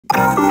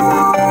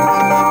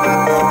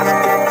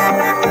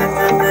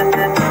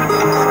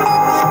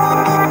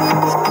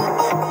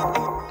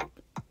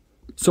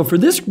So for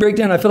this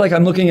breakdown, I feel like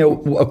I'm looking at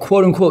a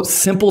quote-unquote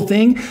simple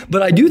thing,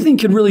 but I do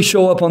think could really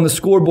show up on the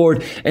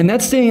scoreboard, and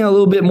that's staying a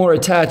little bit more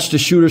attached to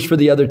shooters for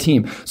the other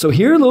team. So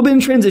here, a little bit in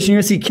transition, you're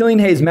going to see Killian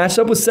Hayes matched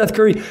up with Seth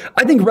Curry.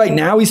 I think right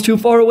now he's too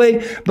far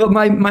away, but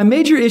my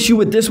major issue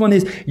with this one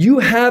is you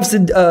have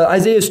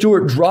Isaiah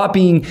Stewart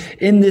dropping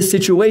in this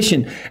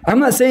situation. I'm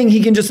not saying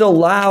he can just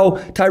allow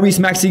Tyrese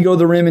Maxey to go to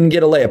the rim and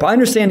get a layup. I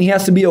understand he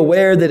has to be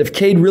aware that if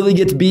Cade really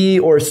gets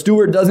beat or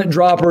Stewart doesn't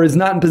drop or is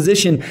not in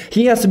position,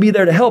 he has to be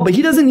there to help, but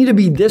he doesn't need to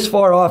be this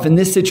far off in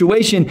this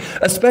situation,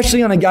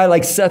 especially on a guy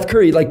like Seth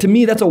Curry. Like, to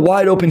me, that's a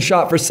wide open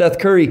shot for Seth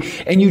Curry,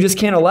 and you just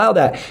can't allow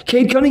that.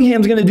 Cade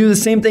Cunningham's going to do the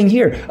same thing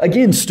here.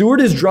 Again,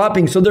 Stewart is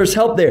dropping, so there's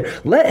help there.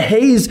 Let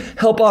Hayes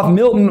help off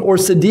Milton or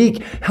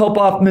Sadiq help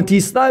off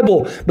Matisse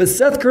Thybulle. But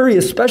Seth Curry,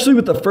 especially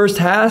with the first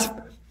half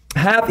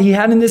he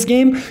had in this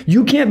game,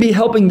 you can't be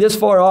helping this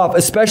far off,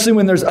 especially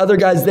when there's other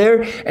guys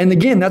there. And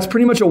again, that's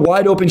pretty much a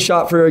wide open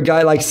shot for a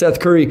guy like Seth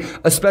Curry,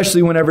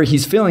 especially whenever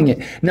he's feeling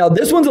it. Now,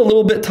 this one's a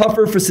little bit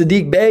tougher for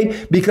Sadiq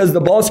Bey because the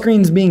ball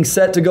screen's being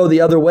set to go the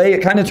other way.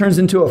 It kind of turns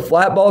into a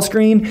flat ball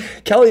screen.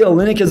 Kelly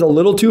Olynyk is a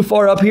little too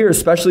far up here,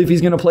 especially if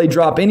he's going to play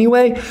drop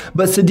anyway.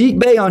 But Sadiq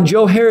Bey on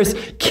Joe Harris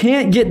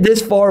can't get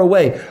this far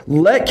away.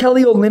 Let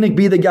Kelly Olynyk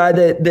be the guy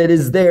that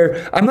is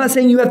there. I'm not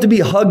saying you have to be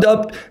hugged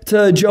up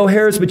to Joe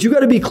Harris, but you got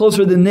to be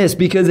closer than this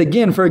because,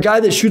 again, for a guy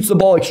that shoots the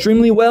ball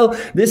extremely well,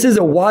 this is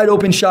a wide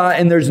open shot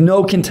and there's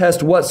no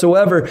contest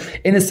whatsoever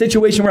in a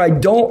situation where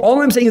all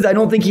I'm saying is I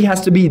don't think he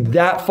has to be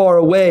that far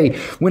away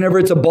whenever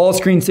it's a ball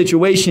screen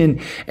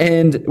situation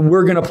and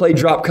we're going to play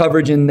drop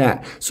coverage in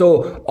that.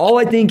 So all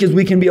I think is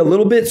we can be a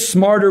little bit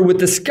smarter with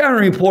the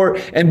scouting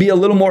report and be a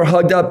little more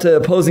hugged up to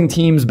opposing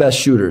teams' best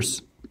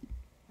shooters.